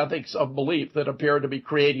of the ethics of belief that appear to be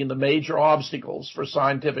creating the major obstacles for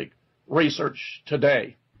scientific research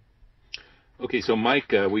today. Okay, so Mike,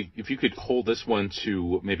 if you could hold this one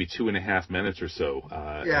to maybe 2.5 minutes or so.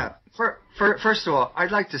 Yeah. First of all,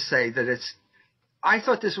 I'd like to say that I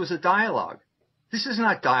thought this was a dialogue. This is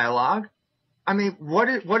not dialogue. I mean, what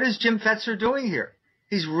is Jim Fetzer doing here?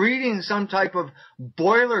 He's reading some type of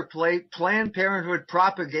boilerplate Planned Parenthood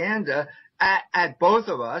propaganda at both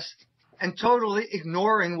of us and totally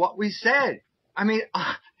ignoring what we said. I mean,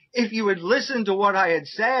 if you had listened to what I had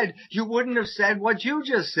said, you wouldn't have said what you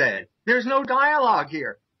just said. There's no dialogue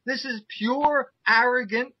here. This is pure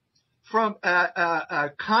arrogant from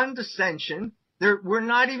condescension. We're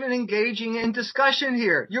not even engaging in discussion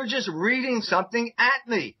here. You're just reading something at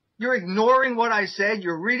me. You're ignoring what I said.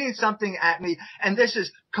 You're reading something at me. And this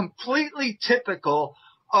is completely typical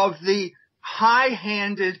of the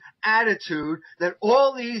high-handed attitude that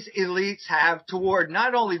all these elites have toward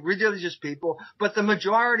not only religious people, but the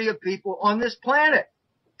majority of people on this planet.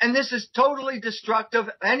 And this is totally destructive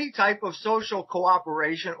of any type of social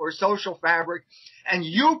cooperation or social fabric. And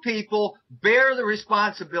you people bear the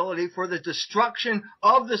responsibility for the destruction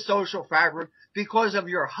of the social fabric because of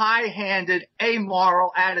your high-handed,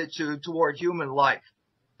 amoral attitude toward human life.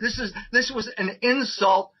 This was an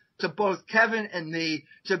insult to both Kevin and me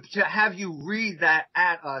to have you read that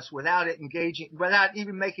at us without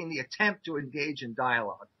even making the attempt to engage in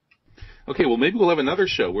dialogue. Okay, well, maybe we'll have another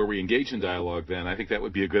show where we engage in dialogue then. I think that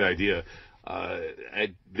would be a good idea.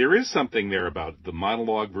 There is something there about the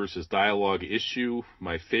monologue versus dialogue issue.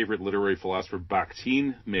 My favorite literary philosopher,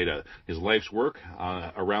 Bakhtin, made his life's work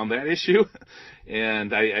around that issue.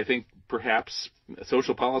 And I think perhaps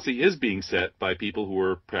social policy is being set by people who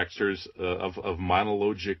are practitioners of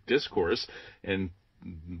monologic discourse. And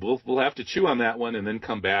we'll have to chew on that one and then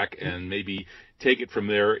come back and maybe take it from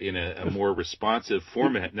there in a more responsive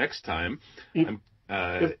format next time.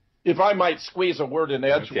 If I might squeeze a word in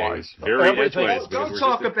edgewise. Okay, very edgewise. Don't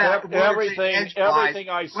talk about everything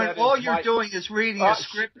I said. When all you're doing is reading a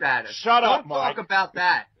script at us. Shut up, Mike. Don't talk about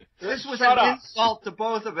that. This was an insult to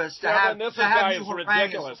both of us to have this guy is you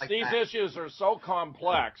ridiculous. like These that. issues are so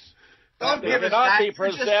complex. Don't They give us cannot that. be You're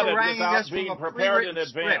just presented haranguing without us from being a prepared in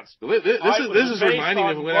pre-written advance. This is reminding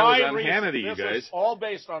me of when I was on Hannity, you guys. This is all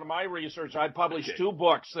based on my research. I published 2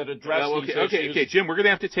 books that address these issues. Okay, Jim, we're going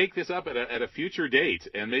to have to take this up at a future date,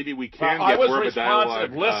 and maybe we can get more of a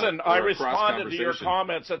dialogue. Listen, I responded to your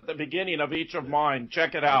comments at the beginning of each of mine.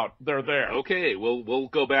 Check it out; they're there. Okay, we'll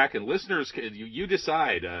go back, and listeners, you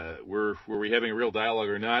decide were we having a real dialogue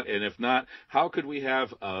or not, and if not, how could we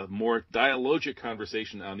have a more dialogic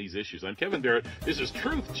conversation on these issues? I'm Kevin Barrett. This is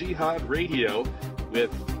Truth Jihad Radio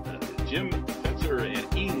with Jim Fetzer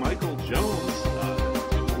and E. Michael